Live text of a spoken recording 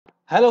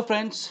Hello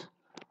friends,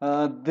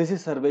 this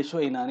is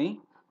Sarveshwar Inani.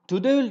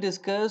 Today we'll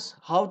discuss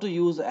how to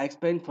use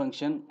expand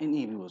function in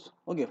Eviews.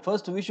 Okay,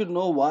 first we should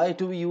know why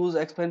do we use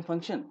expand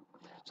function.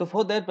 So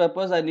for that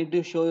purpose I need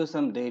to show you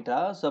some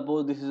data.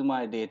 Suppose this is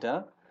my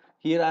data.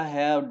 Here I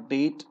have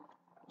date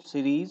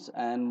series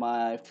and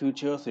my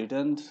futures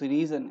return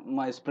series and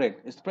my spread.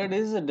 Spread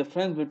is the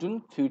difference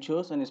between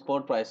futures and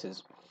spot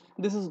prices.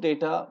 This is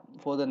data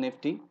for the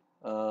Nifty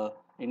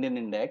Indian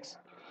index.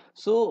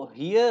 So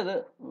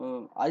here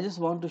I just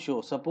want to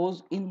show,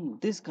 suppose in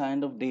this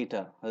kind of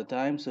data, the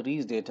time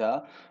series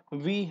data,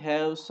 we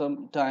have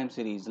some time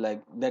series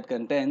like that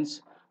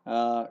contains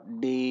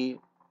day,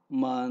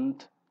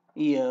 month,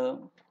 year,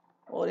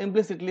 or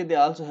implicitly they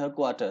also have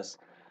quarters.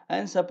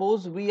 And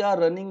suppose we are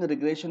running a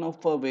regression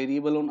of a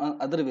variable on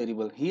other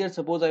variable. Here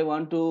suppose I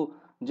want to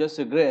just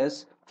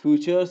regress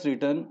futures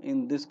written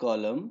in this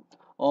column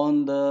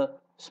on the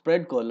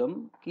spread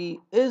column.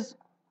 Key is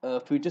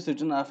futures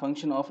written are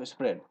function of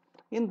spread.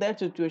 In that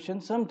situation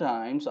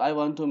sometimes I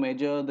want to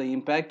measure the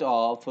impact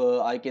of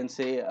I can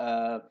say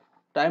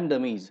time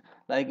dummies,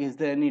 like is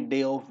there any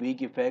day of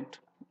week effect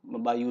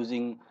by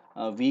using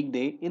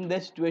weekday. In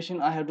that situation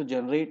I have to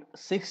generate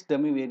 6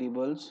 dummy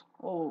variables.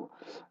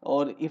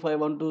 Or if I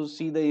want to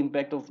see the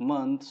impact of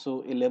month,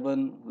 so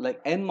 11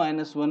 like n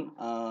minus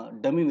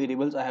 1 dummy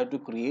variables I have to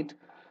create.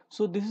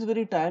 So this is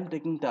very time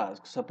taking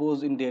task.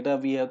 Suppose in data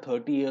we have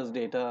 30 years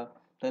data,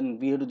 then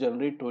we have to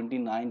generate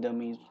 29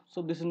 dummies.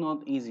 So this is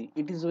not easy,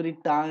 it is very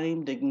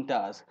time taking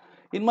task.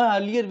 In my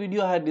earlier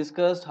video I had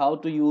discussed how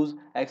to use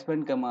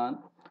expand command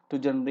to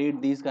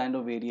generate these kind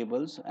of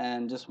variables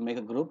and just make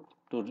a group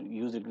to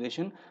use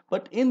regression.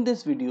 But in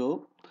this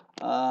video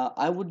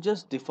I would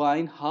just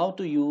define how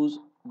to use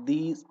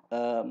these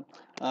time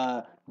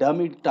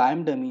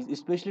dummies,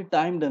 especially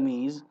time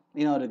dummies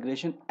in our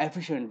regression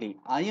efficiently.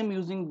 I am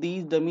using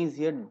these dummies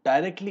here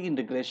directly in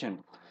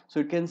regression, so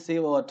it can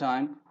save our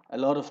time, a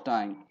lot of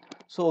time.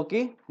 So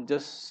okay,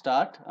 just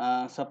start.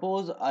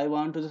 Suppose I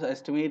want to just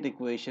estimate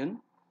equation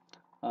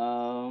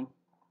uh,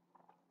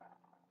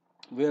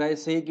 where I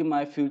say कि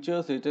my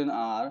futures written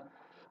are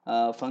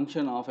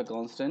function of a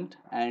constant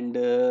and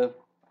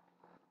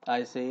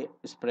I say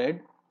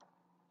spread,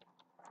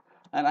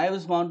 and I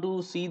just want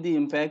to see the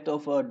impact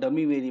of a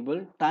dummy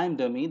variable time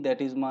dummy,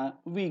 that is my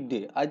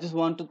weekday. I just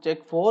want to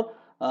check for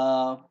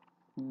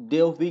day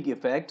of week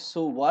effect.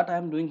 So what I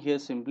am doing here,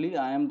 simply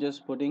I am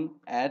just putting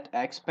at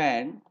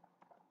expand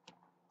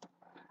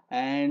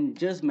and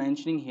just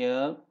mentioning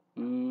here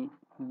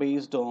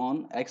based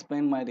on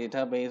expand my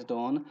data based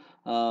on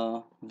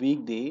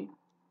weekday,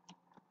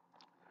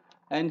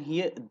 and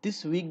here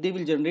this weekday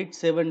will generate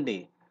 7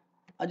 day.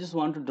 I just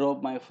want to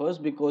drop my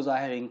first because I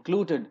have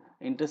included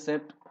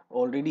intercept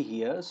already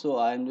here, so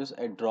I am just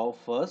at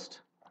drop first,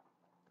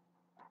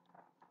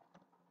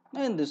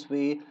 and this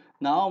way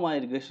now my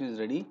regression is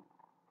ready.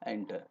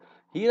 Enter.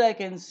 Here I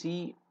can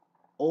see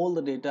all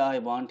the data I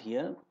want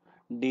here: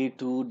 day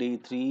 2, day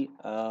 3,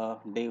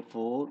 day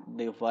 4,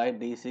 day 5,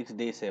 day 6,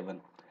 day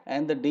 7,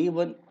 and the day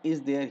 1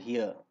 is there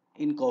here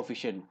in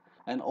coefficient,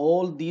 and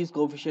all these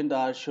coefficient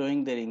are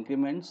showing their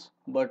increments,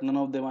 but none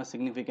of them are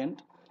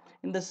significant.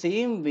 In the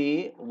same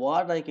way,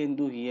 what I can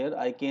do here,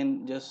 I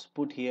can just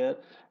put here,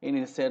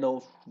 instead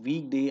of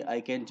weekday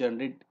I can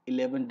generate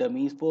 11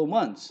 dummies for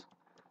months,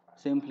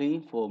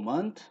 simply for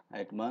month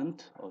at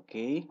month.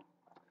 Okay,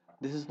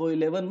 this is for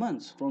 11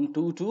 months from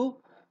 2 to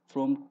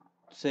from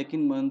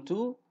second month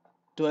to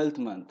 12th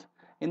month.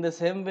 In the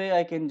same way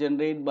I can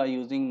generate by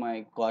using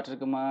my quarter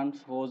command.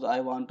 Suppose I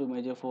want to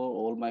measure for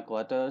all my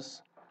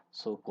quarters,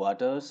 so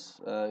quarters,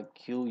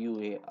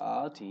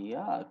 QUART,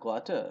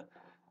 quarter.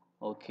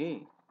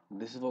 Okay,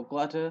 this is for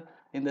quarter.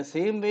 In the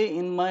same way,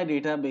 in my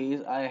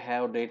database I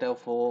have data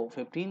for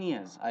 15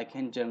 years. I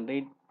can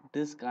generate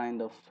this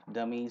kind of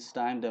dummies,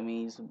 time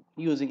dummies,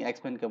 using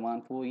expand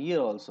command for year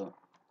also.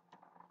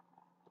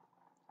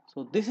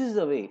 So this is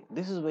the way.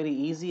 This is very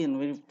easy and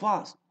very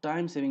fast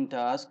time saving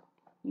task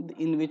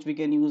in which we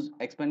can use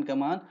expand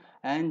command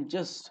and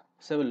just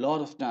save a lot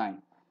of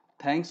time.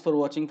 Thanks for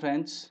watching,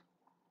 friends.